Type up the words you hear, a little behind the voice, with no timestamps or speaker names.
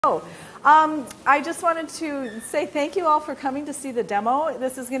I just wanted to say thank you all for coming to see the demo.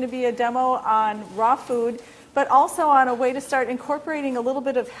 This is going to be a demo on raw food, but also on a way to start incorporating a little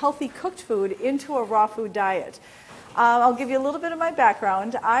bit of healthy cooked food into a raw food diet. I'll give you a little bit of my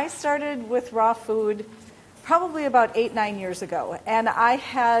background. I started with raw food probably about 8-9 years ago, and I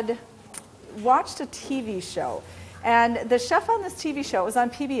had watched a TV show. And the chef on this TV show was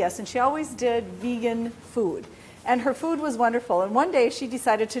on PBS, and she always did vegan food. And her food was wonderful. And one day she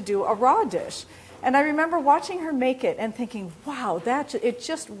decided to do a raw dish. And I remember watching her make it and thinking, wow, it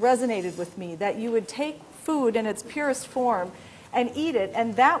just resonated with me, that you would take food in its purest form and eat it,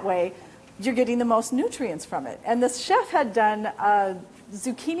 and that way you're getting the most nutrients from it. And this chef had done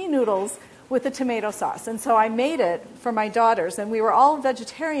zucchini noodles with a tomato sauce. And so I made it for my daughters, and we were all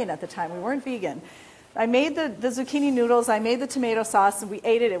vegetarian at the time. We weren't vegan. I made the zucchini noodles, I made the tomato sauce, and we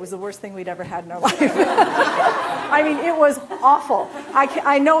ate it. It was the worst thing we'd ever had in our life. I mean, it was awful.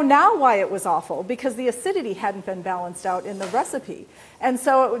 I know now why it was awful, because the acidity hadn't been balanced out in the recipe. And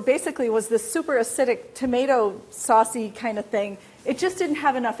so it basically was this super acidic tomato saucy kind of thing. It just didn't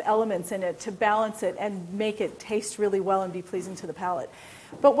have enough elements in it to balance it and make it taste really well and be pleasing to the palate.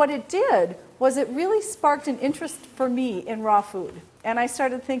 But what it did was it really sparked an interest for me in raw food. And I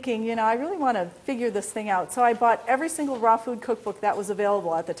started thinking, you know, I really want to figure this thing out. So I bought every single raw food cookbook that was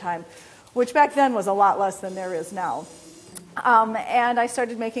available at the time, which back then was a lot less than there is now. And I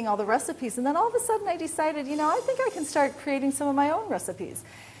started making all the recipes. And then all of a sudden I decided, you know, I think I can start creating some of my own recipes.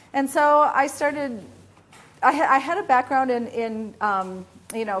 And so I started, I had a background in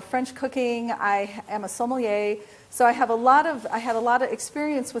you know, French cooking. I am a sommelier. So I had a lot of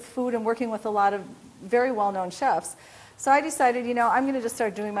experience with food and working with a lot of very well-known chefs. So I decided, you know, I'm going to just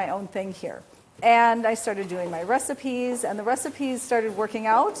start doing my own thing here. And I started doing my recipes, and the recipes started working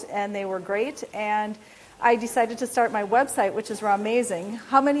out, and they were great. And I decided to start my website, which is Rawmazing.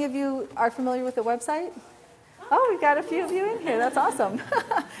 How many of you are familiar with the website? Oh, we've got a few of you in here. That's awesome.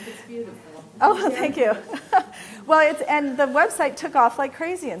 It's beautiful. Oh, thank you. Well, and the website took off like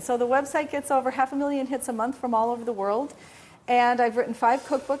crazy. And so the website gets over 500,000 hits a month from all over the world. And I've written 5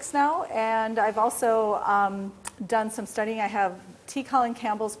 cookbooks now, and I've also done some studying. I have T. Colin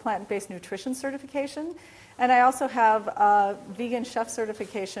Campbell's plant-based nutrition certification, and I also have a vegan chef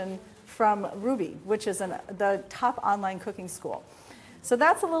certification from Ruby, which is the top online cooking school. So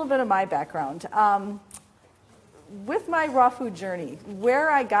that's a little bit of my background. With my raw food journey,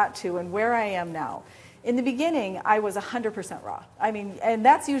 where I got to and where I am now, in the beginning, I was 100% raw. I mean, and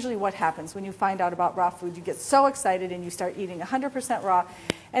that's usually what happens when you find out about raw food. You get so excited and you start eating 100% raw.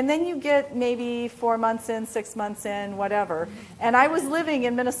 And then you get maybe 4 months in, 6 months in, whatever. And I was living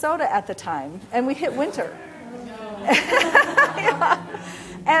in Minnesota at the time, and we hit winter. Yeah.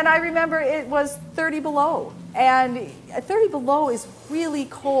 And I remember it was 30 below. And 30 below is really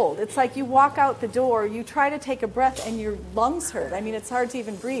cold. It's like you walk out the door, you try to take a breath, and your lungs hurt. I mean, it's hard to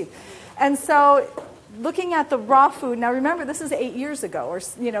even breathe. And so looking at the raw food, now remember this is 8 years ago, or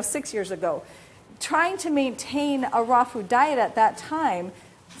 6 years ago, trying to maintain a raw food diet at that time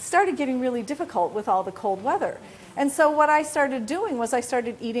started getting really difficult with all the cold weather. And so what I started doing was I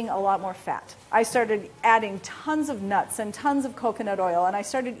started eating a lot more fat. I started adding tons of nuts and tons of coconut oil, and I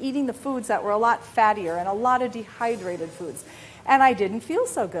started eating the foods that were a lot fattier and a lot of dehydrated foods. And I didn't feel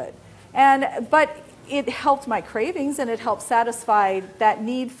so good. But it helped my cravings, and it helped satisfy that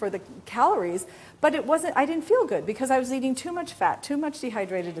need for the calories. But I didn't feel good because I was eating too much fat, too much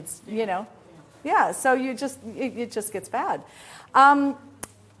dehydrated, Yeah, so it just gets bad.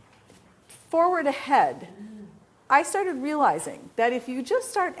 Forward ahead, I started realizing that if you just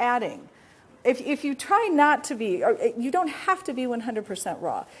start adding, if you try not to be, or you don't have to be 100%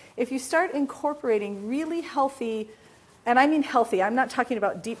 raw, if you start incorporating really healthy, and I mean healthy, I'm not talking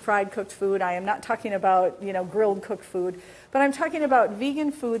about deep fried cooked food, I am not talking about grilled cooked food, but I'm talking about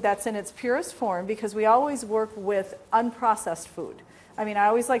vegan food that's in its purest form, because we always work with unprocessed food. I mean, I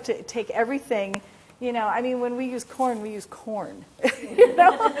always like to take everything, I mean, when we use corn, we use corn,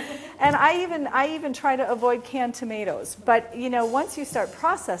 And I even try to avoid canned tomatoes. But, once you start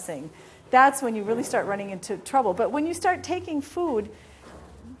processing, that's when you really start running into trouble. But when you start taking food,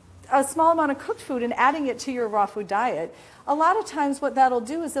 a small amount of cooked food, and adding it to your raw food diet, a lot of times what that'll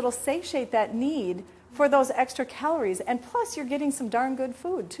do is it'll satiate that need for those extra calories. And plus, you're getting some darn good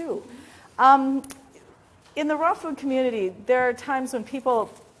food, too. In the raw food community, there are times when people,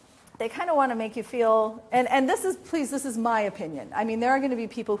 they kind of want to make you feel, and this is my opinion. I mean, there are going to be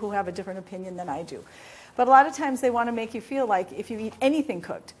people who have a different opinion than I do. But a lot of times they want to make you feel like if you eat anything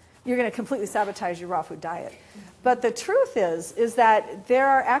cooked, you're going to completely sabotage your raw food diet. But the truth is that there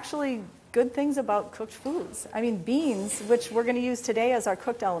are actually good things about cooked foods. I mean, beans, which we're going to use today as our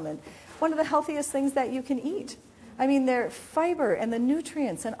cooked element, one of the healthiest things that you can eat. I mean, they're fiber and the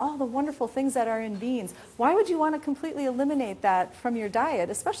nutrients and all the wonderful things that are in beans. Why would you want to completely eliminate that from your diet,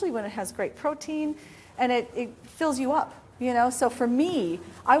 especially when it has great protein and it fills you up, you know? So for me,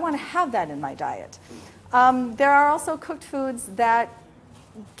 I want to have that in my diet. There are also cooked foods that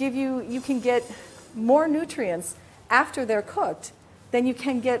you can get more nutrients after they're cooked than you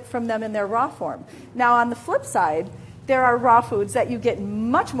can get from them in their raw form. Now, on the flip side, there are raw foods that you get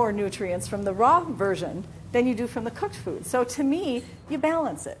much more nutrients from the raw version than you do from the cooked food. So to me, you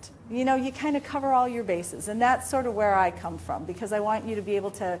balance it. You know, you kind of cover all your bases. And that's sort of where I come from, because I want you to be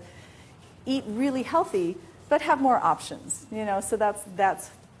able to eat really healthy, but have more options. You know, so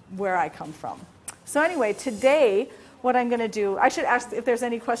that's where I come from. So anyway, today, what I'm going to do, I should ask if there's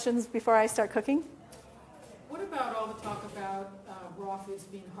any questions before I start cooking. What about all the talk about raw foods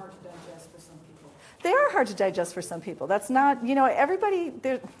being hard to digest for some people? They are hard to digest for some people. That's not, you know, everybody,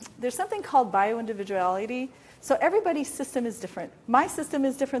 there's something called bioindividuality. So everybody's system is different. My system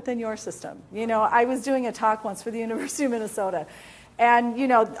is different than your system. You know, I was doing a talk once for the University of Minnesota. And, you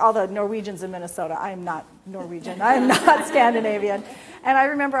know, all the Norwegians in Minnesota, I'm not Norwegian, I'm not Scandinavian. And I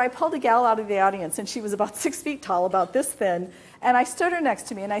remember I pulled a gal out of the audience, and she was about 6 feet tall, about this thin. And I stood her next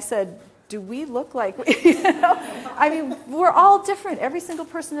to me, and I said, do we look like, you know? I mean, we're all different. Every single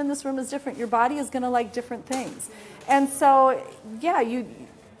person in this room is different. Your body is going to like different things. And so, yeah,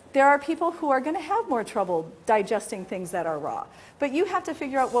 there are people who are going to have more trouble digesting things that are raw. But you have to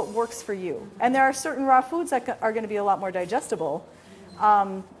figure out what works for you. And there are certain raw foods that are going to be a lot more digestible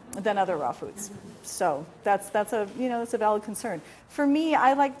than other raw foods. So that's a valid concern. For me,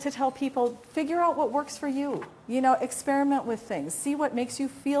 I like to tell people, figure out what works for you. You know, experiment with things. See what makes you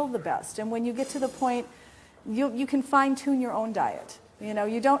feel the best. And when you get to the point, you can fine-tune your own diet. You know,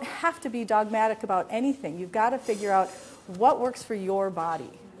 you don't have to be dogmatic about anything. You've got to figure out what works for your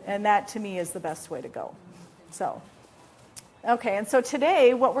body. And that, to me, is the best way to go. So, okay, and so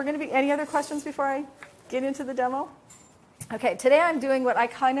today, what we're going to be, any other questions before I get into the demo? Okay, today I'm doing what I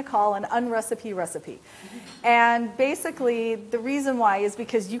kind of call an unrecipe recipe. And basically, the reason why is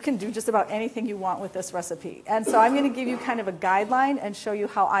because you can do just about anything you want with this recipe. And so I'm going to give you kind of a guideline and show you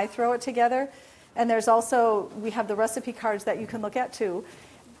how I throw it together. And there's also, we have the recipe cards that you can look at too.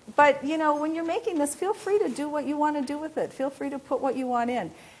 But, you know, when you're making this, feel free to do what you want to do with it. Feel free to put what you want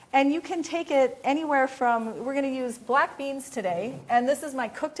in. And you can take it anywhere from, we're going to use black beans today, and this is my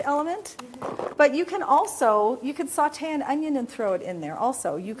cooked element. But you can also, you could saute an onion and throw it in there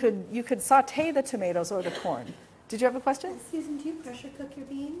also. You could saute the tomatoes or the corn. Did you have a question? Susan, do you pressure cook your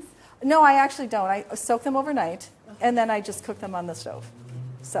beans? No, I actually don't. I soak them overnight, and then I just cook them on the stove.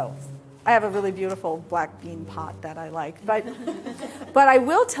 So I have a really beautiful black bean pot that I like. But I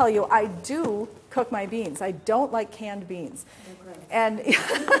will tell you, I do cook my beans. I don't like canned beans. And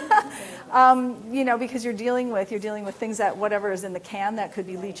you know, because you're dealing with things that whatever is in the can that could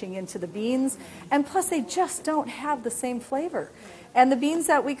be leaching into the beans, and plus they just don't have the same flavor. And the beans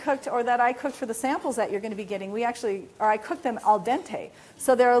that we cooked, or that I cooked for the samples that you're going to be getting, I cooked them al dente,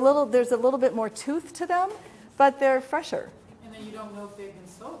 so there's a little bit more tooth to them, but they're fresher. And then you don't know if they've been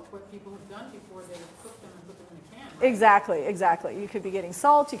soaked, what people have done before they cook them and put them in a can. Right? Exactly. You could be getting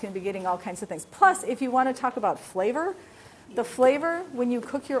salt, you can be getting all kinds of things. Plus, if you want to talk about flavor, the flavor when you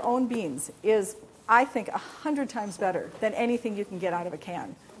cook your own beans is, I think, 100 times better than anything you can get out of a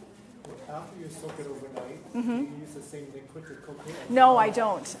can. After you soak it overnight, do you use the same liquid to cook it? No, I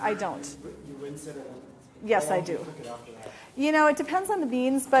don't. You rinse it and Yes, I do. cook it after that? You know, it depends on the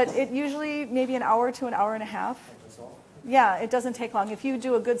beans, but it usually maybe an hour to an hour and a half. That's all? Yeah, it doesn't take long. If you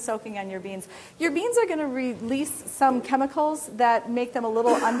do a good soaking on your beans are going to release some chemicals that make them a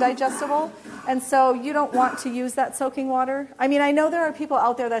little undigestible, and so you don't want to use that soaking water. I mean, I know there are people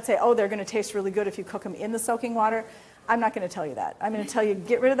out there that say, oh, they're going to taste really good if you cook them in the soaking water. I'm not going to tell you that. I'm going to tell you,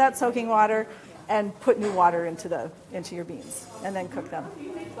 get rid of that soaking water and put new water into your beans, and then cook them.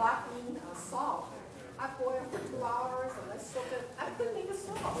 You make black bean salt. I boil it for 2 hours and I soak it. I put it in the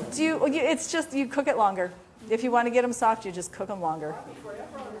salt. It's just you cook it longer. If you want to get them soft, you just cook them longer.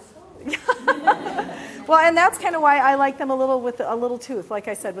 Well, and that's kind of why I like them with a little tooth, like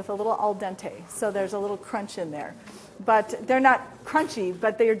I said, with a little al dente. So there's a little crunch in there. But they're not crunchy,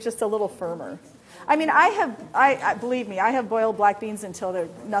 but they're just a little firmer. I mean, believe me, I have boiled black beans until they're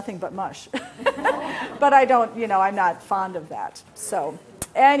nothing but mush. But I don't, I'm not fond of that. So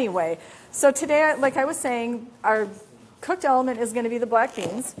anyway, so today, like I was saying, our cooked element is going to be the black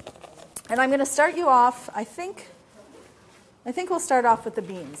beans. And I'm going to start you off, I think we'll start off with the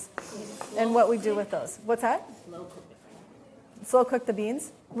beans and what we do with those. What's that? Slow cook the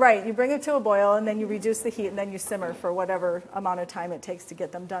beans? Right, you bring it to a boil and then you reduce the heat and then you simmer for whatever amount of time it takes to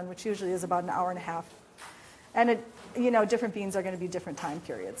get them done, which usually is about an hour and a half. And different beans are going to be different time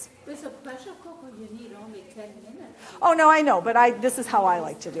periods. With a pressure cooker, you need only 10 minutes. Oh, no, I know, but this is how I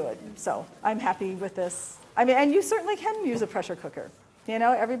like to do it. So I'm happy with this. I mean, and you certainly can use a pressure cooker.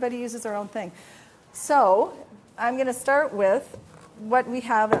 Everybody uses their own thing. So I'm going to start with what we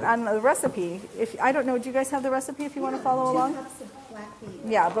have on the recipe. I don't know, do you guys have the recipe if you want to follow along? Black beans.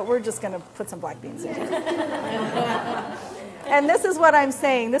 Yeah, but we're just going to put some black beans in. And this is what I'm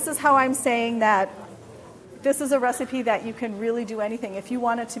saying. This is how I'm saying that this is a recipe that you can really do anything. If you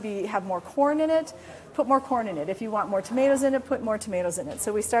want it to have more corn in it, put more corn in it. If you want more tomatoes in it, put more tomatoes in it.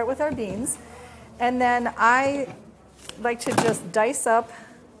 So we start with our beans. And then I like to just dice up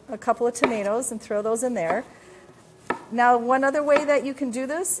a couple of tomatoes and throw those in there. Now, one other way that you can do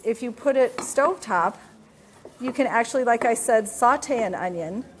this, if you put it stovetop, you can actually, like I said, saute an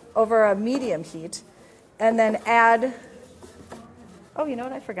onion over a medium heat and then add, oh, you know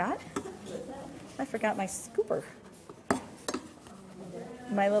what I forgot? I forgot my scooper.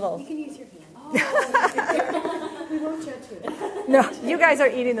 My little. You can use your hand. We won't judge you. No, you guys are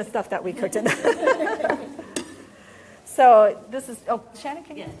eating the stuff that we cooked in. So this is, Shannon,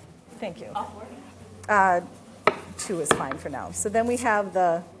 can you? Yes. Thank you. 2 is fine for now. So then we have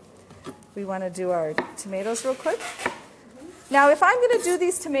we want to do our tomatoes real quick. Now, if I'm going to do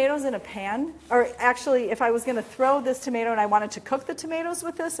these tomatoes in a pan, or actually if I was going to throw this tomato and I wanted to cook the tomatoes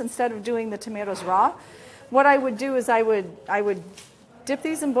with this instead of doing the tomatoes raw, what I would do is I would dip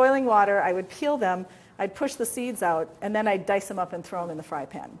these in boiling water, I would peel them, I'd push the seeds out, and then I'd dice them up and throw them in the fry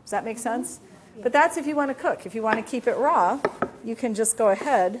pan. Does that make sense? But that's if you want to cook. If you want to keep it raw, you can just go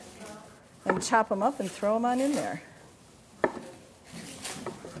ahead and chop them up and throw them on in there.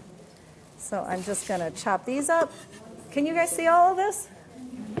 So I'm just going to chop these up. Can you guys see all of this?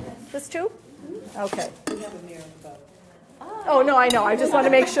 This too? Okay. Oh, no, I know. I just want to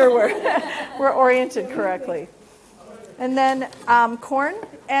make sure we're oriented correctly. And then corn.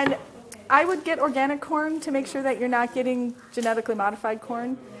 And I would get organic corn to make sure that you're not getting genetically modified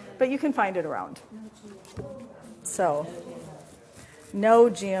corn, but you can find it around. So no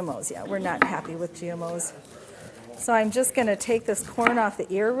GMOs. Yeah, we're not happy with GMOs. So I'm just going to take this corn off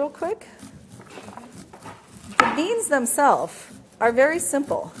the ear real quick. The beans themselves are very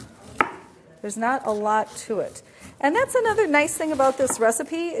simple. There's not a lot to it. And that's another nice thing about this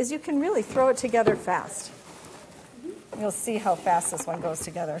recipe is you can really throw it together fast. You'll see how fast this one goes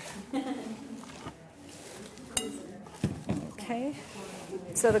together. Okay.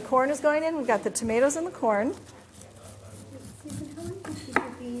 So the corn is going in. We've got the tomatoes and the corn. Susan, how long do you keep your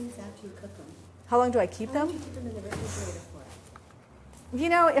beans after you cook them? How long do I keep them? How long do you keep them in the refrigerator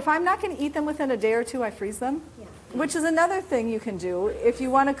for? If I'm not going to eat them within a day or two, I freeze them. Yeah. Which is another thing you can do. If you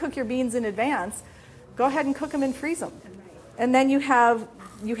want to cook your beans in advance, go ahead and cook them and freeze them. And then you have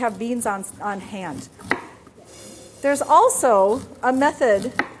beans on hand. There's also a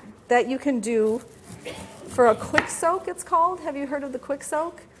method that you can do for a quick soak, it's called. Have you heard of the quick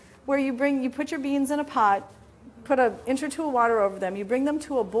soak? Where you put your beans in a pot, put an inch or two of water over them, you bring them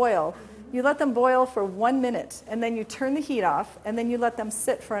to a boil, you let them boil for 1 minute, and then you turn the heat off, and then you let them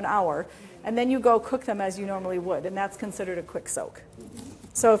sit for an hour, and then you go cook them as you normally would, and that's considered a quick soak.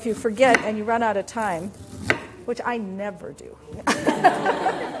 So if you forget and you run out of time, which I never do,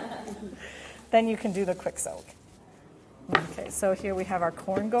 then you can do the quick soak. Okay, so here we have our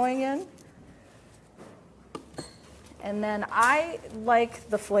corn going in. And then I like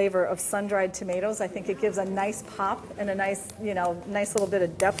the flavor of sun-dried tomatoes. I think it gives a nice pop and a nice little bit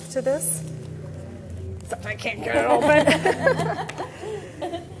of depth to this. Except I can't get it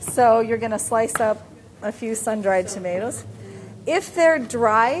open. So you're going to slice up a few sun-dried tomatoes. If they're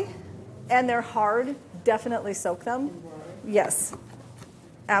dry and they're hard, definitely soak them. Yes,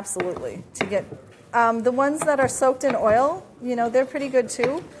 absolutely. To get the ones that are soaked in oil, they're pretty good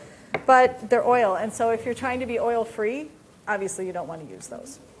too. But they're oil, and so if you're trying to be oil-free, obviously you don't want to use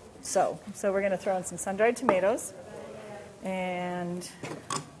those. So we're going to throw in some sun-dried tomatoes, and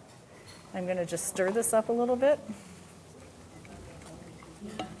I'm going to just stir this up a little bit.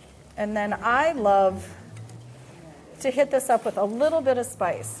 And then I love to hit this up with a little bit of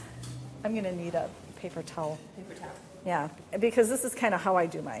spice. I'm going to need a paper towel. Paper towel. Yeah, because this is kind of how I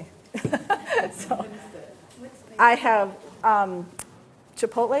do my. So I have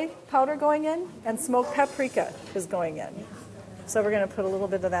chipotle powder going in, and smoked paprika is going in. So we're going to put a little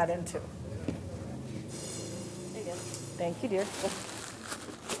bit of that in too. There you go. Thank you, dear.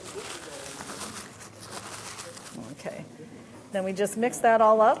 Okay. Then we just mix that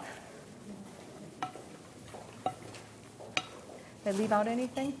all up. Did I leave out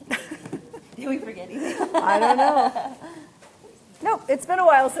anything? Did we forget anything? I don't know. No, it's been a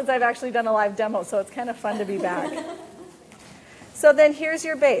while since I've actually done a live demo, so it's kind of fun to be back. So then here's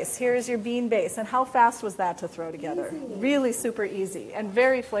your base. Here's your bean base. And how fast was that to throw together? Easy. Really super easy and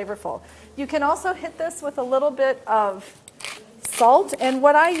very flavorful. You can also hit this with a little bit of salt. And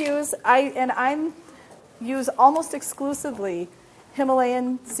what I use, I use almost exclusively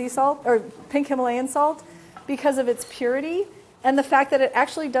Himalayan sea salt, or pink Himalayan salt, because of its purity and the fact that it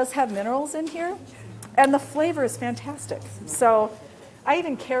actually does have minerals in here. And the flavor is fantastic. So I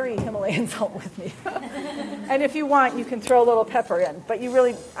even carry Himalayan salt with me. And if you want, you can throw a little pepper in. But you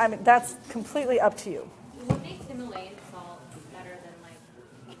really, I mean, that's completely up to you. What makes Himalayan salt better than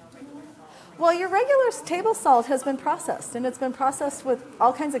regular salt? Well, your regular table salt has been processed, and it's been processed with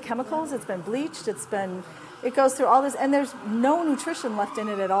all kinds of chemicals. It's been bleached. It goes through all this, and there's no nutrition left in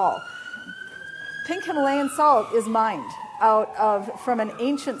it at all. Pink Himalayan salt is mined from an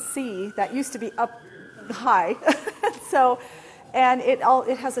ancient sea that used to be up high. And it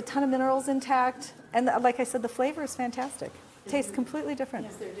has a ton of minerals intact, and like I said, the flavor is fantastic. Tastes completely different.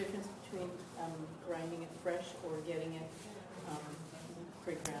 Is there a difference between grinding it fresh or getting it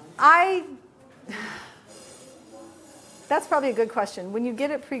pre-ground? That's probably a good question. When you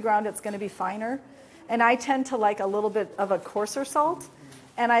get it pre-ground, it's going to be finer, and I tend to like a little bit of a coarser salt,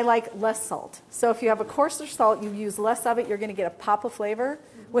 and I like less salt. So if you have a coarser salt, you use less of it, you're going to get a pop of flavor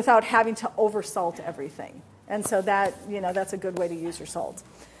without having to over-salt everything. And so that's a good way to use your salt.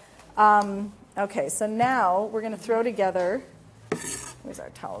 Okay, so now we're going to throw together, where's our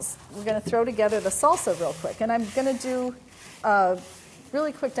towels? We're going to throw together the salsa real quick. And I'm going to do a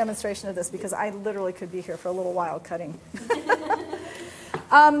really quick demonstration of this because I literally could be here for a little while cutting.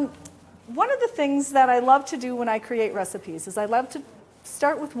 One of the things that I love to do when I create recipes is I love to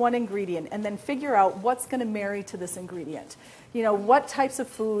start with one ingredient and then figure out what's going to marry to this ingredient. What types of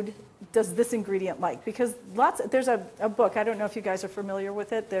food does this ingredient like? Because there's a book, I don't know if you guys are familiar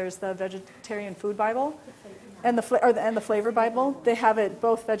with it, there's the Vegetarian Food Bible and the Flavor Bible. They have it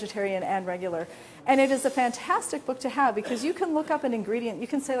both vegetarian and regular. And it is a fantastic book to have because you can look up an ingredient. You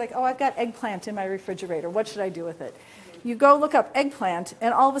can say like, oh, I've got eggplant in my refrigerator. What should I do with it? You go look up eggplant,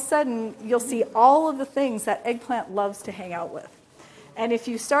 and all of a sudden, you'll see all of the things that eggplant loves to hang out with. And if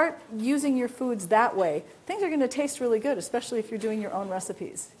you start using your foods that way, things are going to taste really good, especially if you're doing your own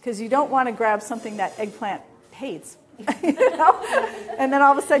recipes. Because you don't want to grab something that eggplant hates. And then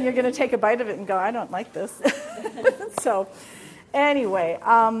all of a sudden, you're going to take a bite of it and go, I don't like this. So anyway,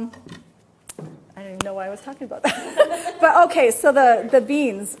 I don't even know why I was talking about that. But okay, so the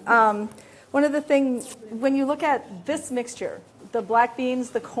beans. One of the things, when you look at this mixture, the black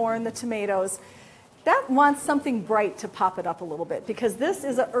beans, the corn, the tomatoes, that wants something bright to pop it up a little bit because this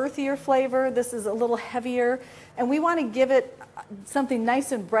is an earthier flavor, this is a little heavier, and we want to give it something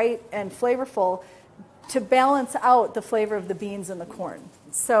nice and bright and flavorful to balance out the flavor of the beans and the corn.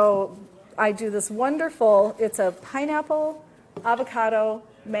 So I do this wonderful, it's a pineapple, avocado,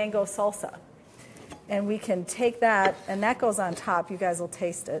 mango salsa. And we can take that, and that goes on top. You guys will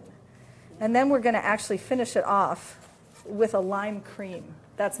taste it. And then we're going to actually finish it off with a lime cream.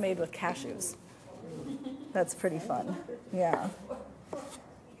 That's made with cashews. That's pretty fun. Yeah.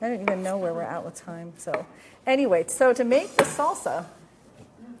 I don't even know where we're at with time. So anyway, so to make the salsa,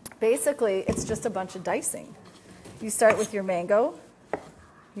 basically it's just a bunch of dicing. You start with your mango.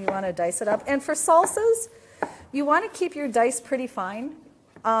 You want to dice it up. And for salsas, you want to keep your dice pretty fine.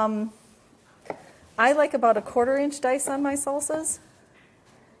 I like about a 1/4 inch dice on my salsas.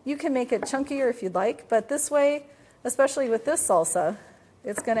 You can make it chunkier if you'd like, but this way, especially with this salsa,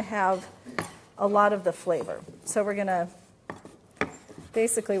 it's going to have a lot of the flavor. So we're going to,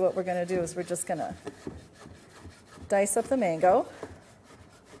 basically what we're going to do is we're just going to dice up the mango.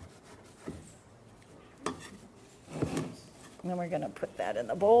 And then we're going to put that in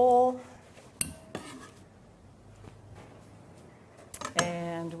the bowl.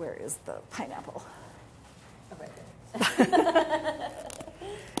 And where is the pineapple?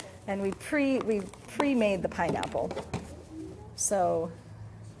 And we pre-made the pineapple. So,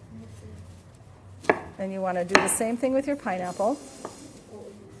 and you want to do the same thing with your pineapple.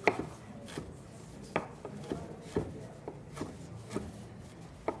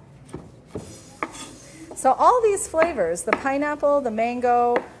 So all these flavors, the pineapple, the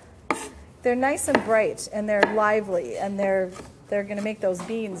mango, they're nice and bright and they're lively and they're going to make those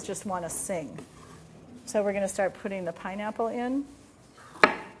beans just want to sing. So we're going to start putting the pineapple in.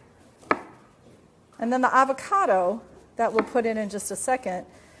 And then the avocado that we'll put in just a second,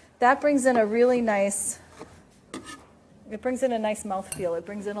 that brings in a really nice, It brings in a nice mouthfeel. It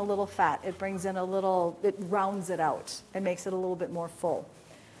brings in a little fat. It brings in it rounds it out and makes it a little bit more full.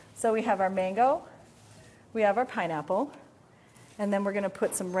 So we have our mango, we have our pineapple, and then we're going to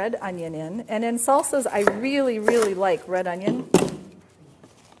put some red onion in. And in salsas, I really, really like red onion.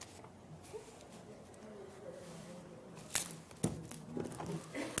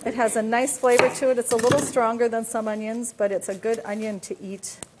 It has a nice flavor to it. It's a little stronger than some onions, but it's a good onion to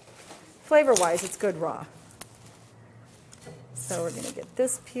eat. Flavor-wise, it's good raw. So we're going to get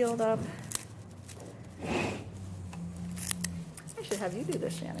this peeled up. I should have you do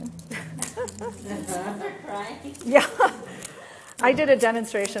this, Shannon. Yeah. I did a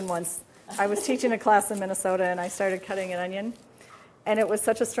demonstration once. I was teaching a class in Minnesota, and I started cutting an onion. And it was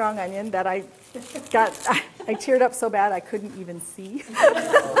such a strong onion that I teared up so bad I couldn't even see.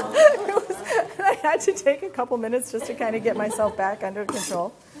 I had to take a couple minutes just to kind of get myself back under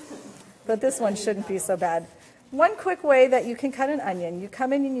control. But this one shouldn't be so bad. One quick way that you can cut an onion, you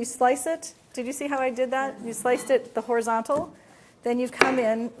come in and you slice it. Did you see how I did that? You sliced it the horizontal. Then you come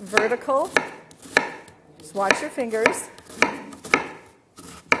in vertical. Just watch your fingers.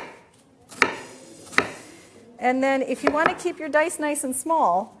 And then if you want to keep your dice nice and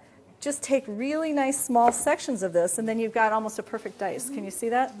small, just take really nice small sections of this, and then you've got almost a perfect dice. Can you see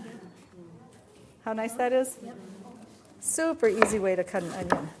that? How nice that is? Yep. Super easy way to cut an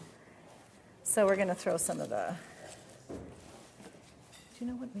onion. So we're going to throw some of the... Do you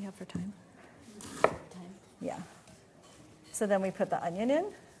know what we have for time? Time. Yeah. So then we put the onion in.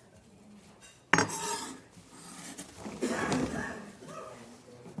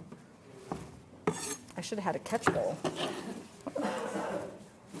 I should have had a catch bowl.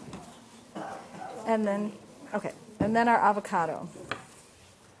 And then, okay, and then our avocado.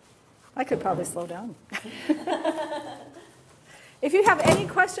 I could probably slow down. If you have any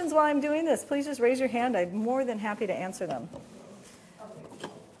questions while I'm doing this, please just raise your hand. I'm more than happy to answer them.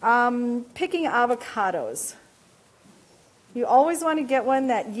 Picking avocados. You always want to get one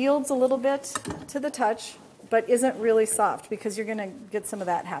that yields a little bit to the touch, but isn't really soft, because you're going to get some of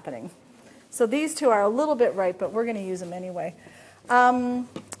that happening. So these two are a little bit ripe, but we're going to use them anyway.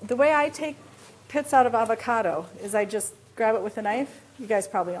 The way I take pits out of avocado is I just grab it with a knife. You guys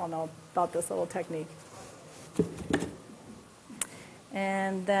probably all know about this little technique.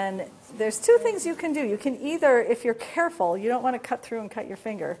 And then there's two things you can do. You can either, if you're careful, you don't want to cut through and cut your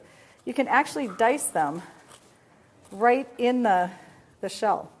finger, you can actually dice them right in the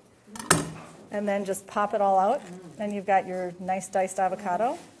shell. And then just pop it all out, and you've got your nice diced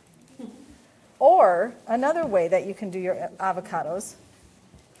avocado. Or another way that you can do your avocados,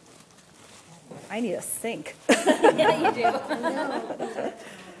 I need a sink. Yeah, you do.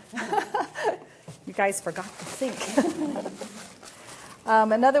 You guys forgot the sink.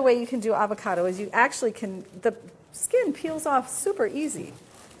 Another way you can do avocado is you actually can, the skin peels off super easy.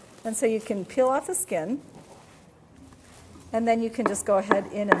 And so you can peel off the skin, and then you can just go ahead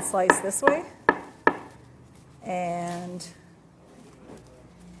in and slice this way. And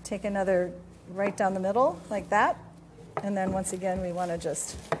take another right down the middle like that. And then once again, we want to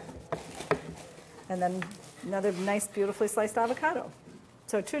just, and then another nice, beautifully sliced avocado.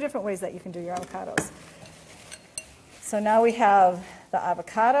 So two different ways that you can do your avocados. So now we have the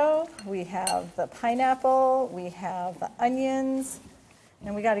avocado, we have the pineapple, we have the onions,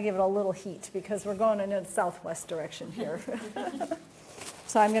 and we got to give it a little heat because we're going in a southwest direction here.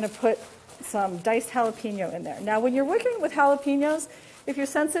 So I'm going to put some diced jalapeno in there. Now when you're working with jalapenos, if you're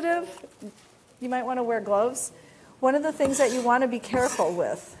sensitive, you might want to wear gloves. One of the things that you want to be careful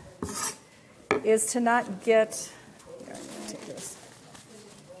with is to not get, here, I'm going to take this.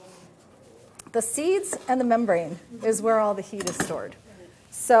 The seeds and the membrane is where all the heat is stored.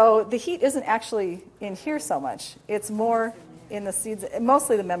 So the heat isn't actually in here so much. It's more in the seeds,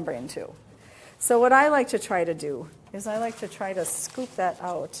 mostly the membrane too. So what I like to try to do is I like to try to scoop that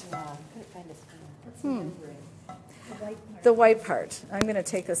out. The white part. I'm going to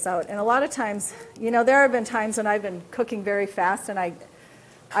take this out. And a lot of times, you know, there have been times when I've been cooking very fast and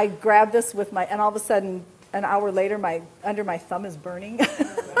I grab this with my, and all of a sudden, an hour later, under my thumb is burning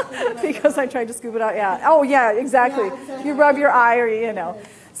because I tried to scoop it out. Yeah. Oh, yeah, exactly. You rub your eye or, you know.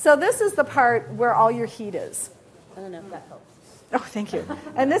 So this is the part where all your heat is. I don't know if that helps. Oh, thank you.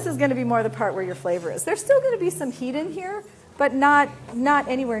 And this is going to be more the part where your flavor is. There's still going to be some heat in here, but not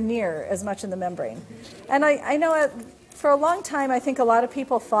anywhere near as much in the membrane. And I know for a long time, I think a lot of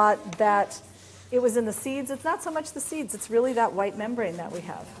people thought that it was in the seeds. It's not so much the seeds. It's really that white membrane that we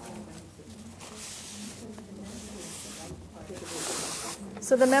have.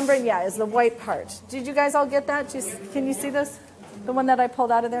 So the membrane, yeah, is the white part. Did you guys all get that? Can you see this? The one that I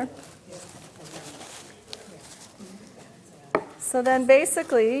pulled out of there? So then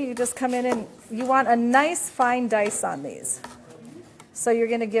basically you just come in and you want a nice fine dice on these. So you're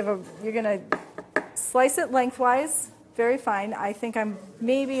going to slice it lengthwise, very fine. I think I'm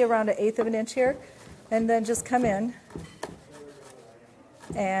maybe around 1/8 of an inch here. And then just come in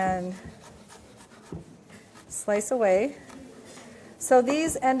and slice away. So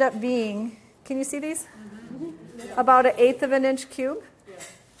these end up being, can you see these? About 1/8 of an inch cube?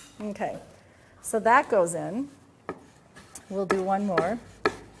 Okay. So that goes in. We'll do one more.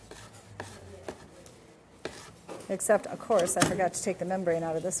 Except, of course, I forgot to take the membrane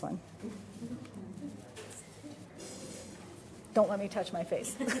out of this one. Don't let me touch my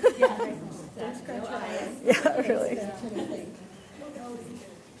face. Yeah, really.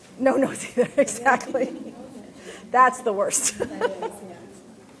 No nose either, exactly. That's the worst.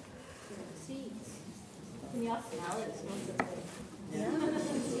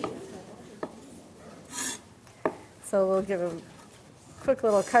 So we'll give a quick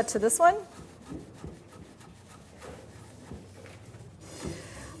little cut to this one.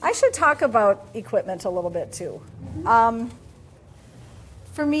 I should talk about equipment a little bit too.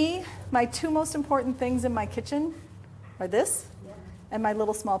 For me, my two most important things in my kitchen are this and my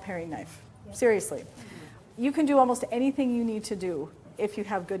little small paring knife. Seriously. You can do almost anything you need to do if you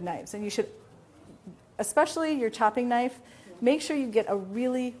have good knives. And you should, especially your chopping knife, make sure you get a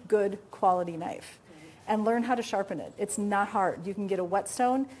really good quality knife and learn how to sharpen it. It's not hard. You can get a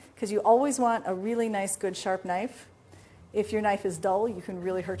whetstone because you always want a really nice, good, sharp knife. If your knife is dull, you can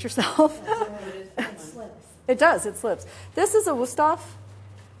really hurt yourself. It slips. It does, it slips. This is a Wusthof.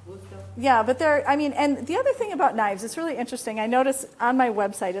 Yeah, but and the other thing about knives, it's really interesting. I notice on my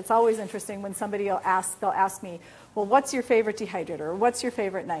website, it's always interesting when somebody they'll ask me, well, what's your favorite dehydrator? Or what's your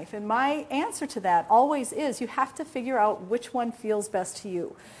favorite knife? And my answer to that always is you have to figure out which one feels best to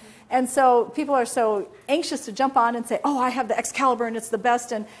you. And so people are so anxious to jump on and say, oh, I have the Excalibur and it's the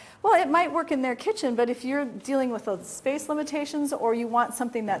best. And well, it might work in their kitchen, but if you're dealing with those space limitations or you want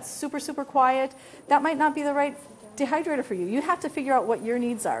something that's super, super quiet, that might not be the right dehydrator for you. You have to figure out what your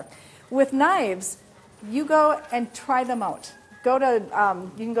needs are. With knives, you go and try them out.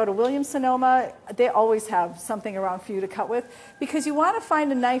 You can go to Williams-Sonoma. They always have something around for you to cut with because you want to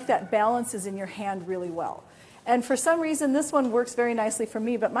find a knife that balances in your hand really well. And for some reason, this one works very nicely for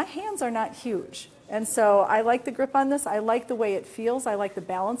me, but my hands are not huge. And so I like the grip on this. I like the way it feels. I like the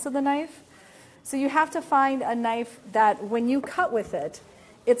balance of the knife. So you have to find a knife that when you cut with it,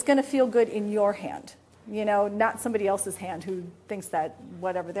 it's going to feel good in your hand. You know, not somebody else's hand who thinks that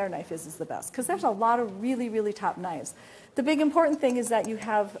whatever their knife is the best. Because there's a lot of really, really top knives. The big important thing is that you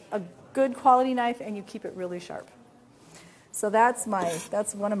have a good quality knife and you keep it really sharp. So that's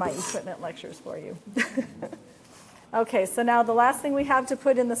one of my equipment lectures for you. Okay, so now the last thing we have to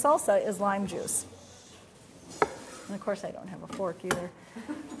put in the salsa is lime juice. And of course I don't have a fork either.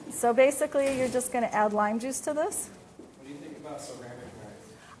 So basically you're just going to add lime juice to this. What do you think about ceramic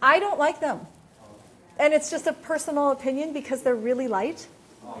knives? I don't like them. And it's just a personal opinion because they're really light.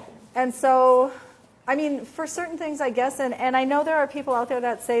 And so, I mean, for certain things, I guess, and I know there are people out there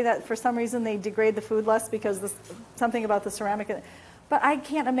that say that for some reason they degrade the food less because something about the ceramic. But I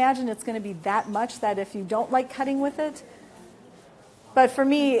can't imagine it's going to be that much that if you don't like cutting with it. But for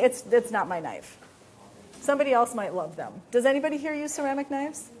me, it's not my knife. Somebody else might love them. Does anybody here use ceramic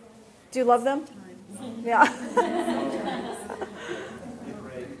knives? Do you love them? Yeah.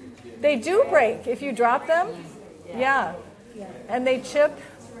 They do break if you drop them. Yeah. And they chip.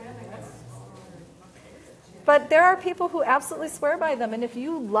 But there are people who absolutely swear by them. And if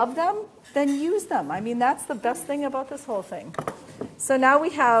you love them, then use them. I mean, that's the best thing about this whole thing. So now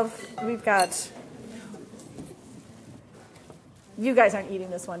we've got, you guys aren't eating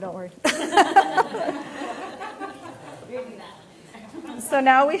this one, don't worry. So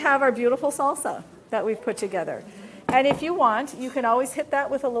now we have our beautiful salsa that we've put together. And if you want, you can always hit that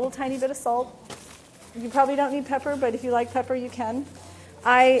with a little tiny bit of salt. You probably don't need pepper, but if you like pepper, you can.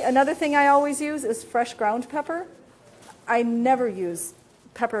 Another thing I always use is fresh ground pepper. I never use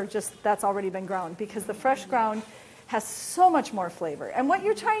pepper just that's already been ground because the fresh ground has so much more flavor. And what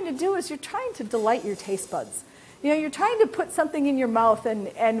you're trying to do is you're trying to delight your taste buds. You know, you're trying to put something in your mouth,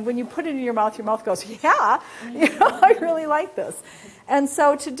 and when you put it in your mouth goes, yeah, you know, I really like this. And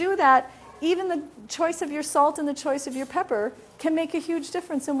so to do that, even the choice of your salt and the choice of your pepper can make a huge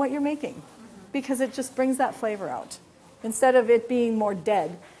difference in what you're making because it just brings that flavor out. Instead of it being more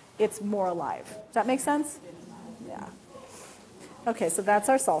dead, it's more alive. Does that make sense? Yeah. Okay, so that's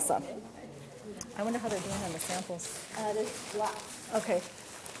our salsa. I wonder how they're doing on the samples. There's lots. Okay.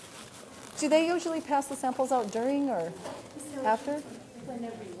 Do they usually pass the samples out during or after?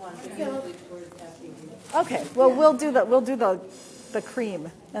 whenever you want, but usually towards after you. Okay, well we'll do the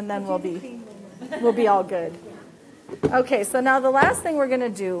cream, and then we'll be all good. Okay, so now the last thing we're going to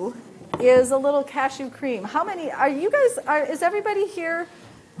do is a little cashew cream. How many are you guys? Is everybody here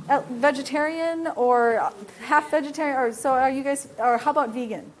vegetarian or half vegetarian? Or so are you guys? Or how about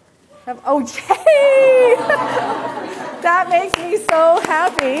vegan? Oh, yay! That makes me so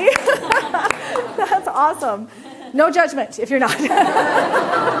happy. That's awesome. No judgment if you're not.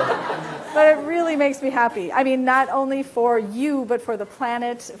 But it really makes me happy. I mean, not only for you, but for the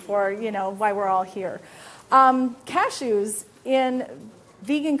planet, for, why we're all here. Cashews in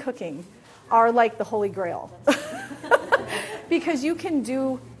vegan cooking are like the Holy Grail. Because you can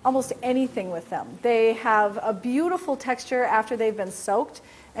do almost anything with them. They have a beautiful texture after they've been soaked,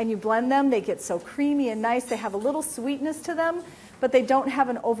 and you blend them. They get so creamy and nice. They have a little sweetness to them, but they don't have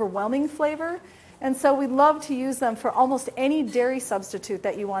an overwhelming flavor. And so we love to use them for almost any dairy substitute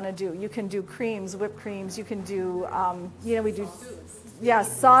that you want to do. You can do creams, whipped creams. You can do, we do,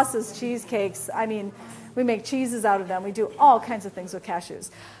 sauces, cheesecakes. I mean, we make cheeses out of them. We do all kinds of things with cashews.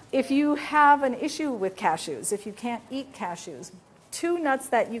 If you have an issue with cashews, if you can't eat cashews, 2 nuts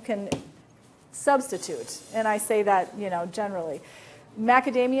that you can substitute, and I say that, generally,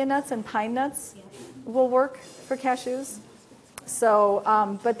 macadamia nuts and pine nuts will work for cashews. So,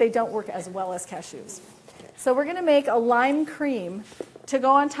 but they don't work as well as cashews. So we're going to make a lime cream to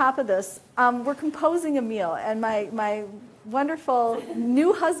go on top of this. We're composing a meal, and my wonderful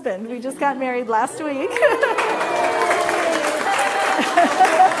new husband, we just got married last week.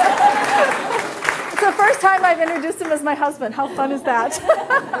 It's the first time I've introduced him as my husband. How fun is that?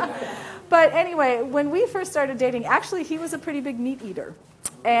 But anyway, when we first started dating, actually he was a pretty big meat eater.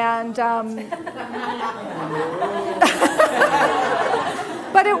 And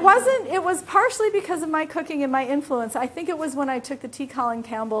but it was partially because of my cooking and my influence. I think it was when I took the T. Colin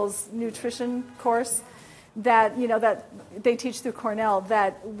Campbell's nutrition course that they teach through Cornell,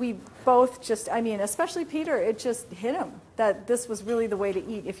 that we both just, especially Peter, it just hit him that this was really the way to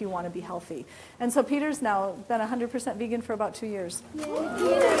eat if you want to be healthy. And so Peter's now been 100% vegan for about 2 years.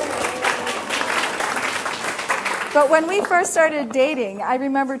 But when we first started dating, I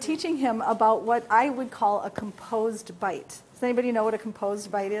remember teaching him about what I would call a composed bite. Does anybody know what a composed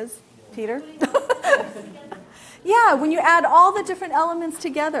bite is? Peter? Yeah, when you add all the different elements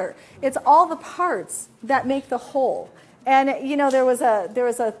together, it's all the parts that make the whole. And there was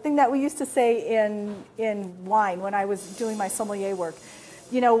a thing that we used to say in wine when I was doing my sommelier work.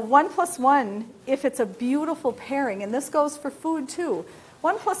 1 + 1, if it's a beautiful pairing, and this goes for food too.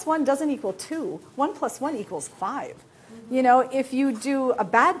 1 + 1 doesn't equal 2. 1 + 1 equals 5. If you do a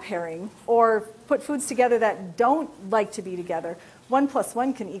bad pairing or put foods together that don't like to be together, 1 +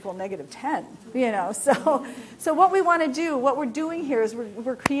 1 can equal -10. So what we want to do, what we're doing here is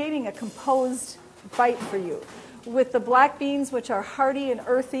we're creating a composed bite for you, with the black beans, which are hearty and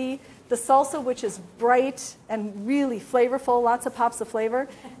earthy, the salsa, which is bright and really flavorful, lots of pops of flavor,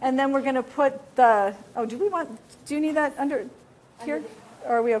 and then we're going to put the. Oh, do you need that under here?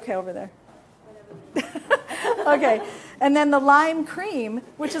 Or are we okay over there? Okay. And then the lime cream,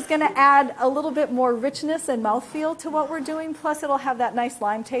 which is going to add a little bit more richness and mouthfeel to what we're doing. Plus, it'll have that nice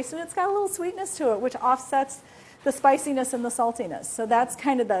lime taste, and it's got a little sweetness to it, which offsets the spiciness and the saltiness. So that's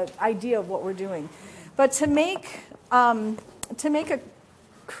kind of the idea of what we're doing. But to make a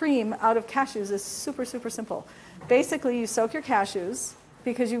cream out of cashews is super, super simple. Basically, you soak your cashews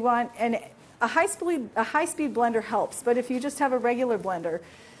because you want a high-speed blender helps, but if you just have a regular blender,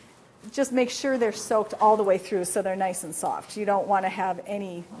 just make sure they're soaked all the way through so they're nice and soft. You don't want to have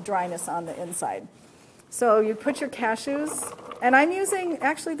any dryness on the inside. So you put your cashews, and I'm using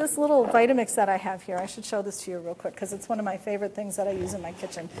actually this little Vitamix that I have here. I should show this to you real quick because it's one of my favorite things that I use in my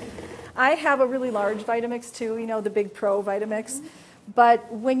kitchen. I have a really large Vitamix too, the big Pro Vitamix.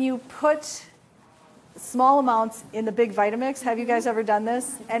 But when you put small amounts in the big Vitamix, have you guys ever done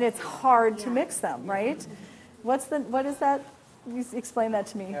this? And it's hard to mix them, right? What is that? You explain that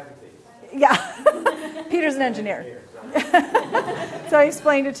to me. Yeah. Peter's an engineer. So he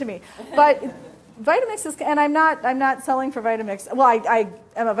explained it to me. But Vitamix is, and I'm not selling for Vitamix. Well, I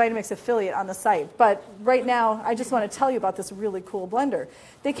am a Vitamix affiliate on the site, but right now I just want to tell you about this really cool blender.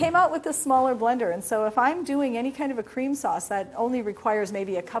 They came out with this smaller blender, and so if I'm doing any kind of a cream sauce that only requires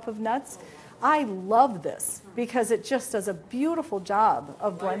maybe a cup of nuts, I love this because it just does a beautiful job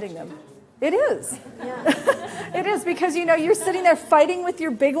of blending them. It is. Yeah. It is because, you're sitting there fighting with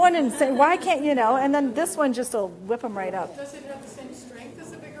your big one and saying, why can't and then this one just will whip them right up. Does it have the same strength as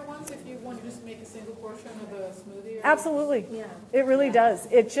the bigger ones if you want to just make a single portion of the smoothie? Absolutely. Yeah. It really does.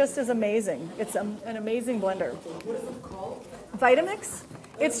 It just is amazing. It's an amazing blender. What is it called? Vitamix?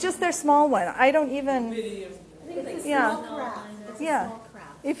 It's just their small one. I don't even. Yeah. Yeah.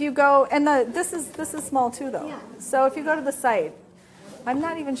 If you go, and this is small too though. So if you go to the site, I'm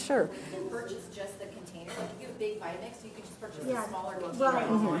not even sure. You can purchase just the container. Like if you have a big Vitamix, you can just purchase Yeah. a smaller container.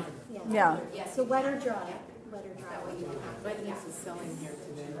 Right. Yeah. Yes. So wet or dry? Wet or dry. Vitamix is selling here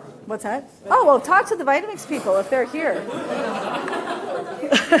today. What's that? Oh, well, talk to the Vitamix people if they're here.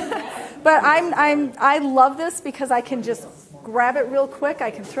 But I love this because I can just grab it real quick.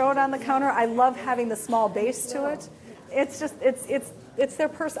 I can throw it on the counter. I love having the small base to it. It's just it's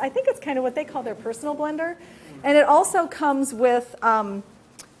their I think it's kind of what they call their personal blender, and it also comes with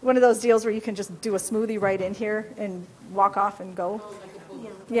one of those deals where you can just do a smoothie right in here and walk off and go.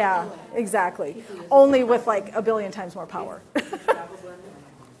 Yeah, exactly. Only with like a billion times more power.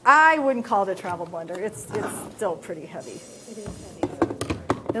 I wouldn't call it a travel blender. It's still pretty heavy. It is heavy.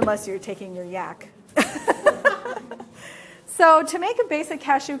 Unless you're taking your yak. So to make a basic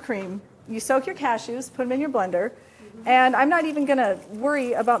cashew cream, you soak your cashews, put them in your blender, and I'm not even going to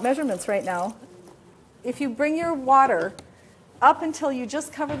worry about measurements right now. If you bring your water up until you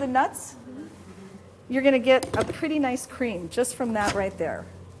just cover the nuts, you're going to get a pretty nice cream just from that right there.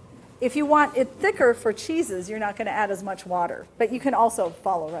 If you want it thicker for cheeses, you're not going to add as much water, but you can also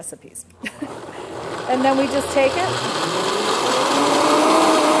follow recipes. And then we just take it.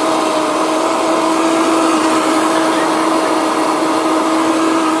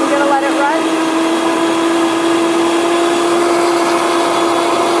 We're going to let it run.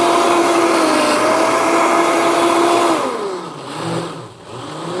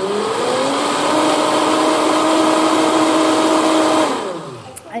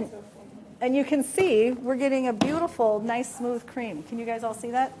 And you can see we're getting a beautiful, nice, smooth cream. Can you guys all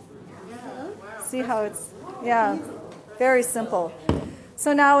see that? See how it's, yeah, very simple.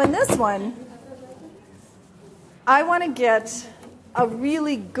 So now in this one, I want to get a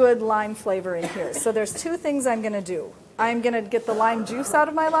really good lime flavor in here. So there's two things I'm going to do. I'm going to get the lime juice out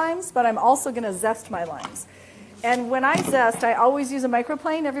of my limes, but I'm also going to zest my limes. And when I zest, I always use a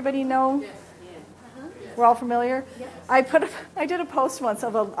microplane. Everybody know? We're all familiar? I did a post once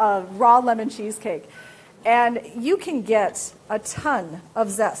of a raw lemon cheesecake. And you can get a ton of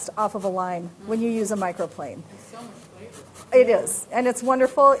zest off of a lime when you use a microplane. It is. And it's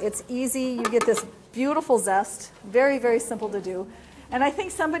wonderful. It's easy. You get this beautiful zest. Very, very simple to do. And I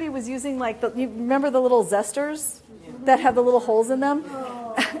think somebody was using like, you remember the little zesters that have the little holes in them?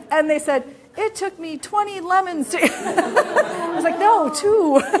 And they said, it took me 20 lemons to... I was like, no,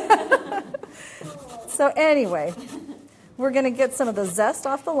 2. So anyway, we're going to get some of the zest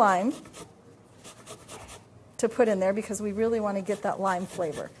off the lime to put in there because we really want to get that lime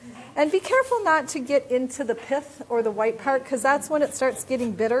flavor. And be careful not to get into the pith or the white part because that's when it starts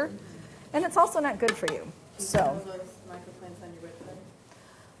getting bitter. And it's also not good for you. So,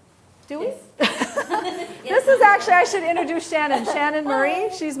 do we? This is actually, I should introduce Shannon. Shannon Marie,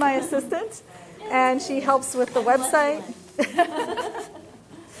 she's my assistant. And she helps with the website.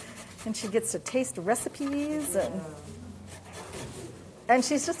 And she gets to taste recipes. And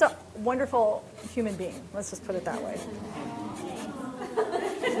she's just a wonderful human being. Let's just put it that way.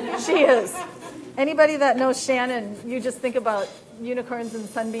 She is. Anybody that knows Shannon, you just think about unicorns and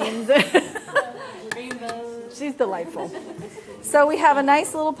sunbeams. She's delightful. So we have a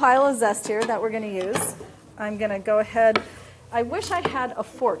nice little pile of zest here that we're going to use. I'm going to go ahead. I wish I had a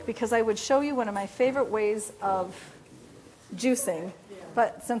fork because I would show you one of my favorite ways of juicing.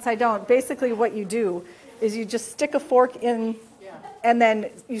 But since I don't, basically what you do is you just stick a fork in and then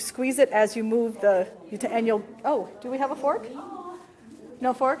you squeeze it as you move and you'll, oh, do we have a fork?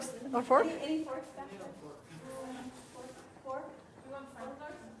 No forks? Or fork? Any forks back there? Fork?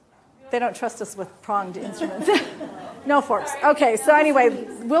 They don't trust us with pronged instruments. No forks. Okay, so anyway,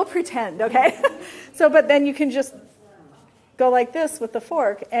 we'll pretend, okay? So, but then you can just go like this with the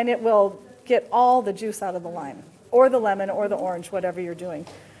fork and it will get all the juice out of the lime. Or the lemon, or the orange, whatever you're doing.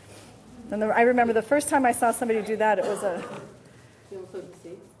 And I remember the first time I saw somebody do that, it was a... Do you include the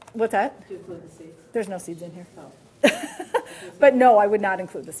seeds? What's that? Do you include the seeds? There's no seeds in here. Oh. But no, I would not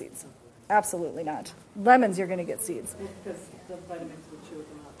include the seeds. Absolutely not. Lemons, you're going to get seeds. Because the vitamins would chew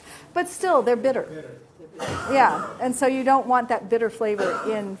them up. But still, they're bitter. Yeah, and so you don't want that bitter flavor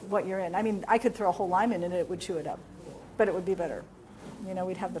in what you're in. I mean, I could throw a whole lime in and it would chew it up, but it would be bitter. You know,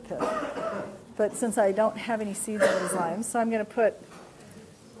 we'd have the pith. But since I don't have any seeds in these limes, so I'm going to put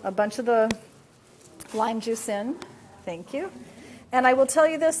a bunch of the lime juice in. Thank you. And I will tell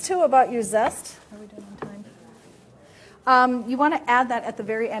you this, too, about your zest. Are we doing on time? You want to add that at the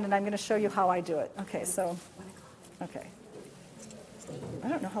very end, and I'm going to show you how I do it. Okay, so, okay. I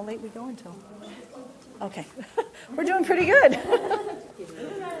don't know how late we go until. Okay. We're doing pretty good.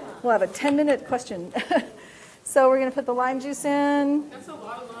 We'll have a 10-minute question. So we're going to put the lime juice in. That's a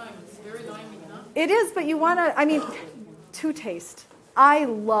lot of lime. It's very limey, huh? It is, but you want to, I mean, to taste. I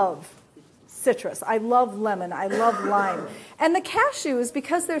love citrus. I love lemon. I love lime. And the cashews,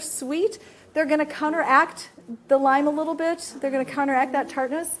 because they're sweet, they're going to counteract the lime a little bit. They're going to counteract that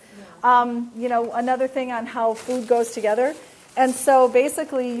tartness. You know, another thing on how food goes together. And so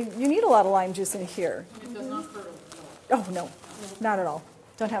basically, you need a lot of lime juice in here. It does not curdle. Oh, no, not at all.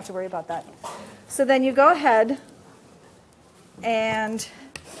 Don't have to worry about that. So then you go ahead and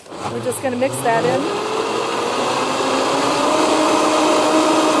we're just going to mix that in.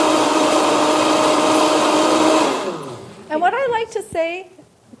 And what I like to say,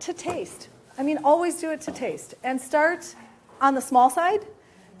 to taste. I mean, always do it to taste. And start on the small side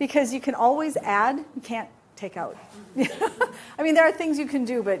because you can always add. You can't take out. I mean, there are things you can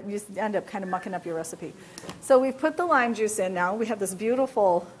do, but you end up kind of mucking up your recipe. So we've put the lime juice in now. We have this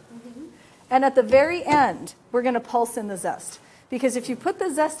beautiful, and at the very end, we're going to pulse in the zest. Because if you put the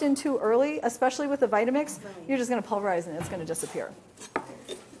zest in too early, especially with the Vitamix, you're just going to pulverize and it's going to disappear.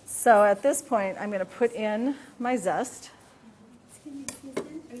 So at this point, I'm going to put in my zest. Excuse me,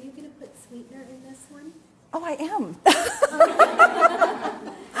 Susan, are you going to put sweetener in this one? Oh, I am.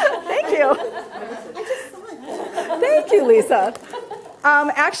 Thank you. I just saw it. Thank you, Lisa.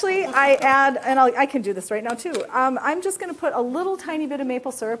 Actually, I add, and I can do this right now too. I'm just going to put a little tiny bit of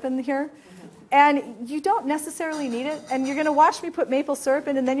maple syrup in here. And you don't necessarily need it. And you're going to watch me put maple syrup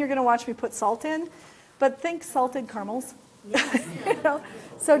in, and then you're going to watch me put salt in. But think salted caramels. You know?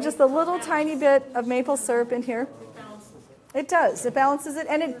 So just a little tiny bit of maple syrup in here. It does. It balances it,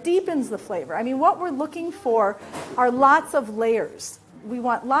 and it deepens the flavor. I mean, what we're looking for are lots of layers. We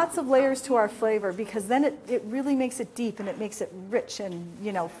want lots of layers to our flavor because then it really makes it deep and it makes it rich and,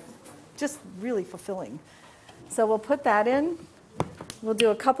 you know, just really fulfilling. So we'll put that in. We'll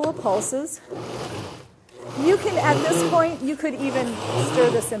do a couple of pulses. You can, at this point, you could even stir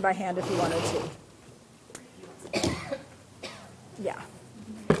this in by hand if you wanted to. Yeah.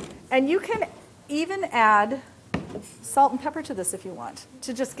 And you can even add salt and pepper to this if you want,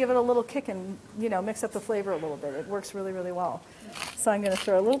 to just give it a little kick and, you know, mix up the flavor a little bit. It works really, really well. So I'm going to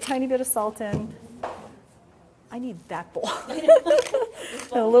throw a little tiny bit of salt in. I need that bowl. And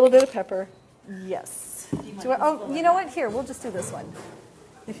a little bit of pepper. Yes. Oh, you know what? Here, we'll just do this one.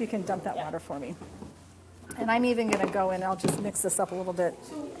 If you can dump that water for me. And I'm even going to go in. I'll just mix this up a little bit.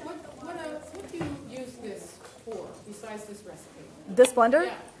 So what do you use this for besides this recipe? This blender?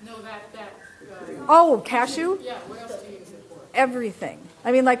 Yeah, no, Oh, cashew? yeah, what else do you use it for? Everything.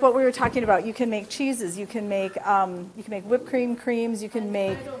 I mean, like what we were talking about. You can make cheeses. You can make whipped cream, creams. You can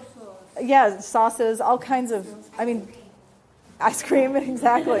make sauces. All kinds of. I mean, ice cream.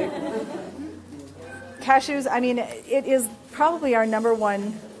 Exactly. Cashews. I mean, it is probably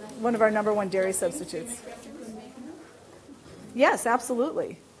one of our number one dairy substitutes. Yes,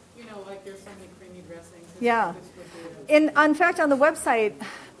 absolutely. You know, like there's so many creamy dressings. Yeah. In fact, on the website,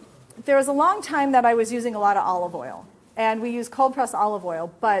 there was a long time that I was using a lot of olive oil. And we use cold pressed olive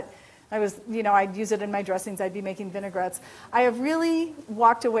oil, but I'd use it in my dressings. I'd be making vinaigrettes. I have really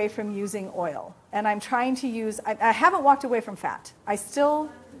walked away from using oil. And I'm trying to use, I haven't walked away from fat. I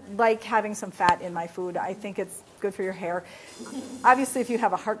still like having some fat in my food. I think it's good for your hair. Obviously, if you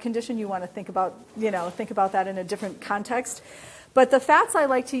have a heart condition, you want to think about that in a different context. But the fats I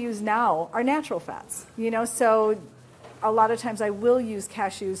like to use now are natural fats. So a lot of times I will use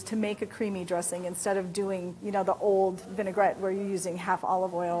cashews to make a creamy dressing instead of doing, the old vinaigrette where you're using half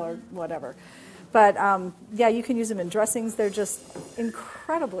olive oil or whatever. But you can use them in dressings. They're just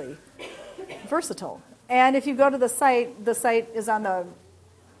incredibly versatile. And if you go to the site is on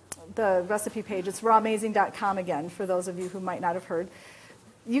the recipe page. It's rawamazing.com again, for those of you who might not have heard.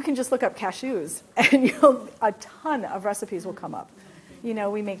 You can just look up cashews, and a ton of recipes will come up.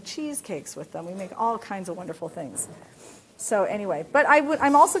 We make cheesecakes with them. We make all kinds of wonderful things. So anyway, but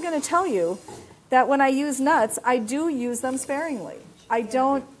I'm also going to tell you that when I use nuts, I do use them sparingly. I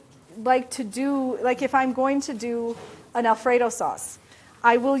don't like to do, if I'm going to do an Alfredo sauce,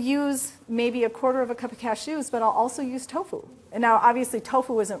 I will use maybe a quarter of a cup of cashews, but I'll also use tofu. And now, obviously,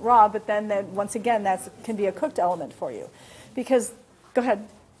 tofu isn't raw, but then once again, that can be a cooked element for you. Because, go ahead.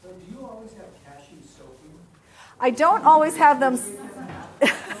 So do you always have cashews soaking? I don't always have them.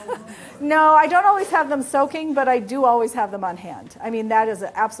 No, I don't always have them soaking, but I do always have them on hand. I mean, that is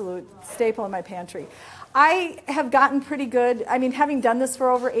an absolute staple in my pantry. I have gotten pretty good. I mean, having done this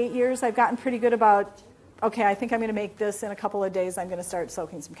for over 8 years, I've gotten pretty good about, okay, I think I'm going to make this in a couple of days. I'm going to start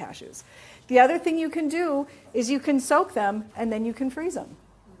soaking some cashews. The other thing you can do is you can soak them and then you can freeze them.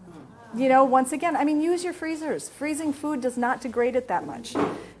 You know, once again, I mean, use your freezers. Freezing food does not degrade it that much.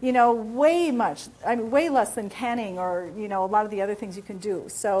 You know, way less than canning or, you know, a lot of the other things you can do.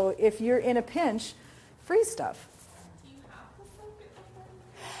 So if you're in a pinch, freeze stuff. Do you have to soak it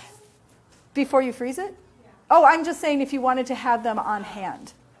before? Before you freeze it? Oh, I'm just saying if you wanted to have them on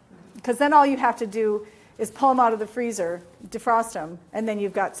hand. Because then all you have to do is pull them out of the freezer, defrost them, and then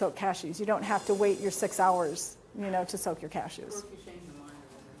you've got soaked cashews. You don't have to wait your 6 hours, you know, to soak your cashews.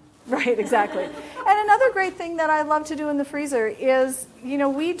 Right, exactly. And another great thing that I love to do in the freezer is, you know,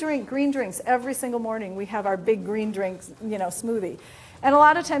 we drink green drinks every single morning. We have our big green drinks, you know, smoothie. And a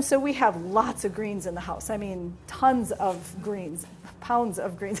lot of times, so we have lots of greens in the house. I mean, tons of greens, pounds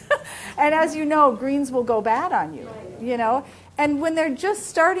of greens. And as you know, greens will go bad on you, you know. And when they're just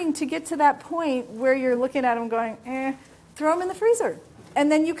starting to get to that point where you're looking at them going, throw them in the freezer.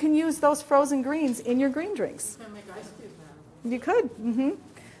 And then you can use those frozen greens in your green drinks. You can make ice cubes out of them. You could. Mm-hmm.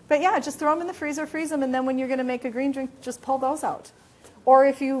 But yeah, just throw them in the freezer, freeze them, and then when you're going to make a green drink, just pull those out. Or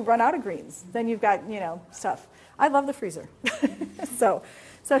if you run out of greens, then you've got, you know, stuff. I love the freezer. So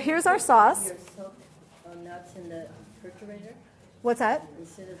here's our sauce. Your soaked nuts in the refrigerator What's that?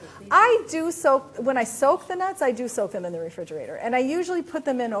 instead of the freezer? I do soak, when I soak the nuts, I do soak them in the refrigerator. And I usually put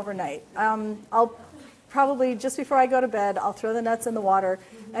them in overnight. I'll probably, just before I go to bed, I'll throw the nuts in the water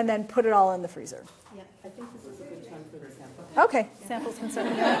and then put it all in the freezer. Yeah, I think this is a good time for the sample. Okay, samples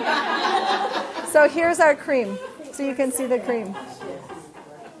concerned. So here's our cream. So you can see the cream.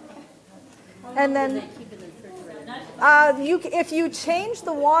 And then Keep it in the refrigerator. if you change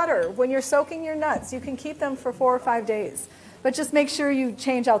the water when you're soaking your nuts, you can keep them for 4 or 5 days. But just make sure you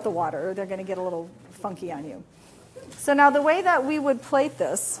change out the water or they're going to get a little funky on you. So now the way that we would plate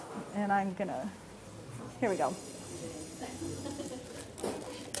this, and I'm going to, here we go.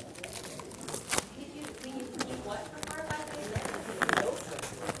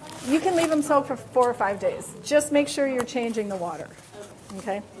 You can leave them soaked for 4 or 5 days. Just make sure you're changing the water,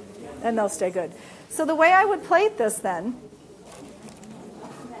 okay? And they'll stay good. So the way I would plate this then,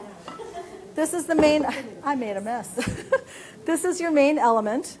 this is the main, I made a mess. This is your main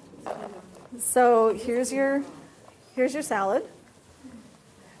element. So here's your salad.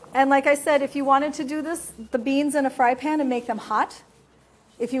 And like I said, if you wanted to do this, the beans in a fry pan and make them hot,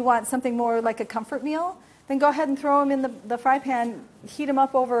 if you want something more like a comfort meal, then go ahead and throw them in the fry pan, heat them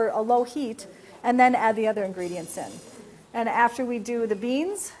up over a low heat, and then add the other ingredients in. And after we do the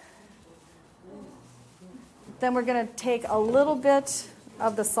beans, then we're going to take a little bit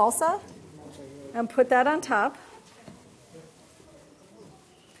of the salsa and put that on top.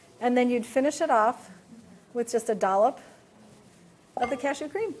 And then you'd finish it off with just a dollop of the cashew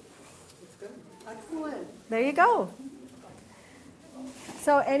cream. Excellent. There you go.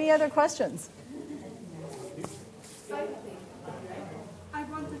 So any other questions? I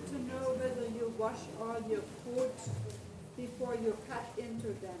wanted to know whether you wash all your food before you cut into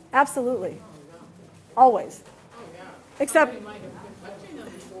them. Absolutely. Always. Oh, yeah. Except, You might have been touching them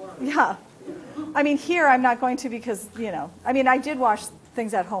before. yeah. I mean, here I'm not going to because, you know, I mean, I did wash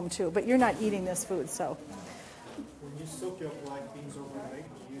things at home too, but you're not eating this food, so. When you soak your black beans overnight,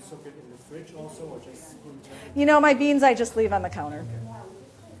 do you soak it in the fridge also or just room temperature? You know, my beans I just leave on the counter.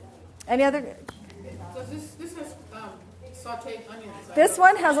 Any other? So this has sauteed onions. This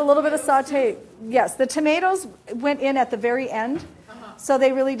one has a little bit of saute. Yes, the tomatoes went in at the very end, so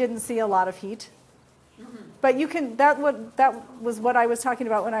they really didn't see a lot of heat. But you can, that was what I was talking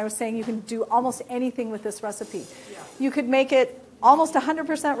about when I was saying you can do almost anything with this recipe. You could make it almost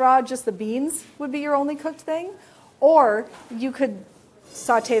 100% raw, just the beans would be your only cooked thing. Or you could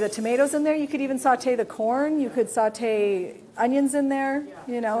saute the tomatoes in there. You could even saute the corn. You could saute onions in there.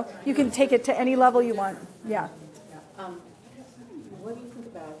 You know, you can take it to any level you want. Yeah. What do you think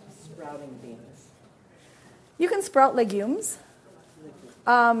about sprouting beans? You can sprout legumes.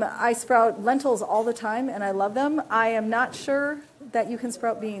 I sprout lentils all the time, and I love them. I am not sure that you can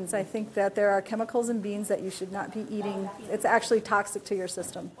sprout beans. I think that there are chemicals in beans that you should not be eating. It's actually toxic to your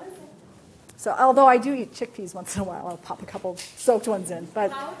system. So, although I do eat chickpeas once in a while, I'll pop a couple soaked ones in. But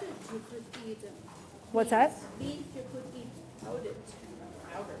Powdered you could eat them. what's that? Beef you could eat powdered.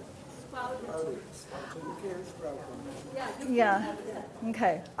 Sprouted. Yeah.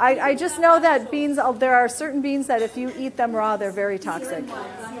 Okay. I just know that beans, there are certain beans that if you eat them raw, they're very toxic.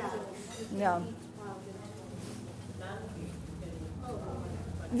 Yeah.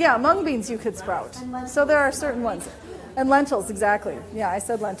 Yeah, mung beans you could sprout. So there are certain ones. And lentils, exactly. Yeah, I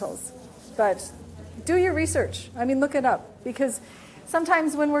said lentils. But do your research. I mean, look it up. Because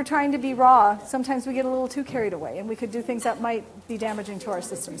sometimes when we're trying to be raw, sometimes we get a little too carried away. And we could do things that might be damaging to our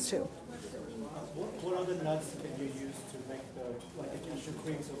systems too. What other nuts can you use to make the cashew cream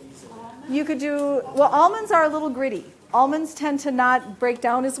cream so easily? You could do, well, almonds are a little gritty. Almonds tend to not break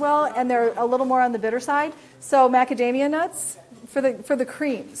down as well, and they're a little more on the bitter side. So macadamia nuts for the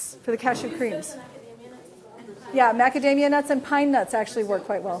creams, for the cashew creams. Yeah, macadamia nuts and pine nuts actually work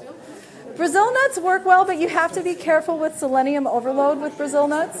quite well. Brazil nuts work well, but you have to be careful with selenium overload with Brazil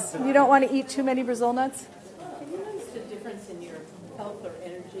nuts. You don't want to eat too many Brazil nuts. Have you noticed a difference in your health or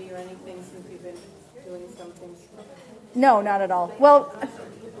energy or anything since you've been doing some things? No, not at all. Well,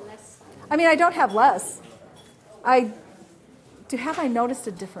 I mean, I don't have less. Have I noticed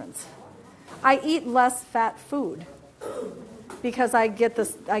a difference? I eat less fat food because I get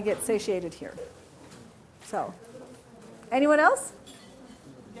satiated here. So, anyone else?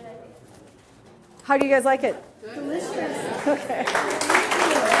 How do you guys like it? Delicious. Okay.